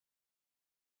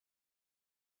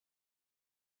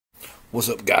What's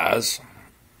up, guys?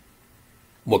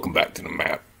 Welcome back to the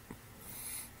map.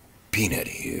 Peanut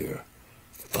here.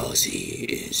 Fuzzy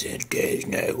is in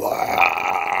Disney World.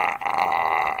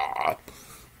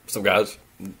 What's up, guys?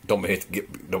 Don't forget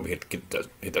to hit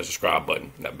that subscribe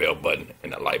button, that bell button,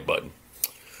 and that like button.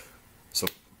 So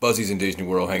Fuzzy's in Disney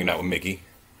World hanging out with Mickey.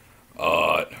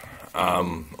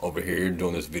 I'm over here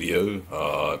doing this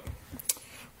video,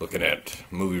 looking at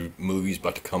movies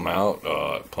about to come out,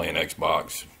 playing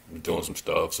Xbox, doing some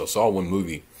stuff. So I saw one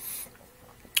movie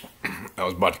that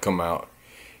was about to come out.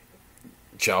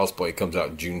 Child's Play comes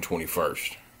out June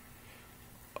 21st.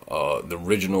 The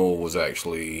original was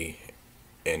actually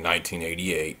in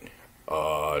 1988.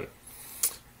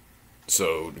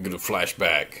 So to get a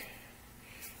flashback,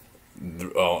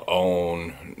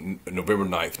 on November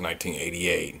 9th,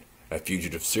 1988, a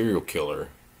fugitive serial killer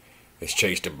is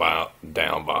chased down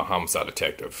by a homicide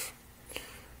detective.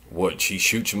 He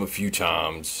shoots him a few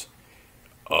times,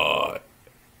 and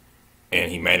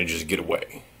he manages to get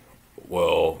away.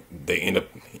 Well, the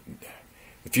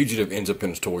fugitive ends up in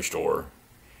his toy store,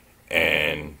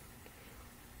 and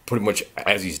pretty much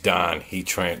as he's dying, he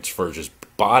transfers his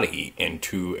body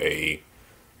into its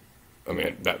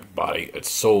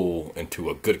soul into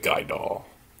a good guy doll.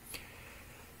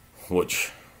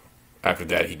 Which, after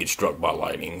that, he gets struck by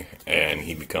lightning, and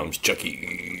he becomes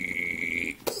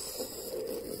Chucky.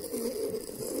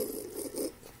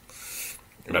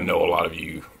 And I know a lot of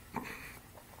you,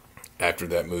 after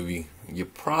that movie, you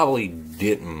probably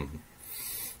didn't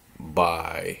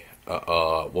buy,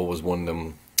 what was one of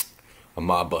them,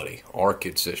 My Buddy, our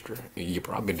kid sister. You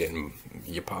probably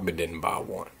didn't buy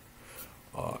one.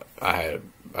 I had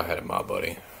a My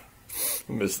Buddy.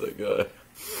 I miss that guy.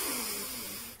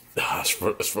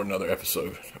 It's for another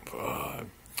episode.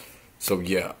 So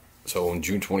yeah, so on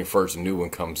June 21st, a new one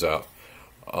comes out.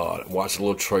 Watched a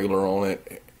little trailer on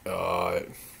it.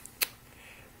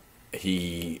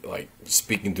 He, like,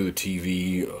 speaking through the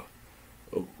TV.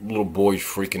 A little boy's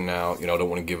freaking out. You know, I don't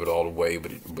want to give it all away,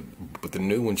 but the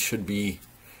new one should be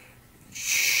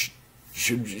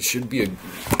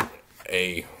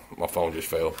a my phone just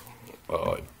fell.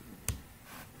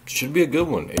 Should be a good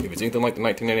one. If it's anything like the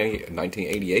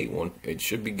 1988 one, it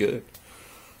should be good.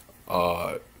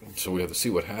 So we have to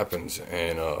see what happens,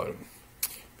 and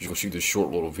just gonna shoot this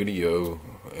short little video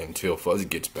until Fuzzy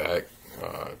gets back,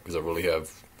 because I really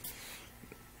have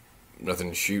nothing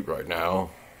to shoot right now.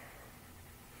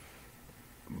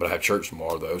 But I have church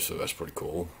tomorrow, though, so that's pretty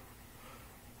cool.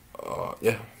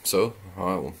 Yeah, so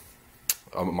well,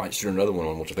 I might shoot another one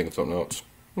on once I think of something else.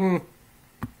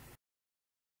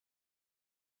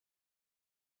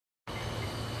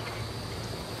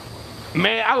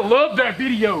 Man, I love that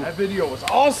video. That video was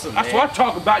awesome, That's man. what I'm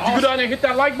talking about. Awesome. You go down there and hit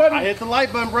that like button? I hit the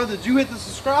like button, brother. Did you hit the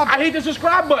subscribe button? I hit the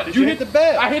subscribe button. Did you hit the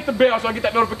bell? I hit the bell so I get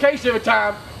that notification every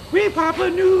time we pop a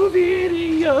new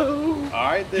video. All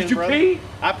right, then, Did you brother. pee?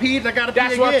 I peed and I got to pee again.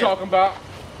 That's what I'm talking about.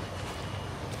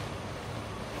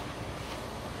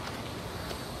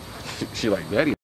 She like, Daddy.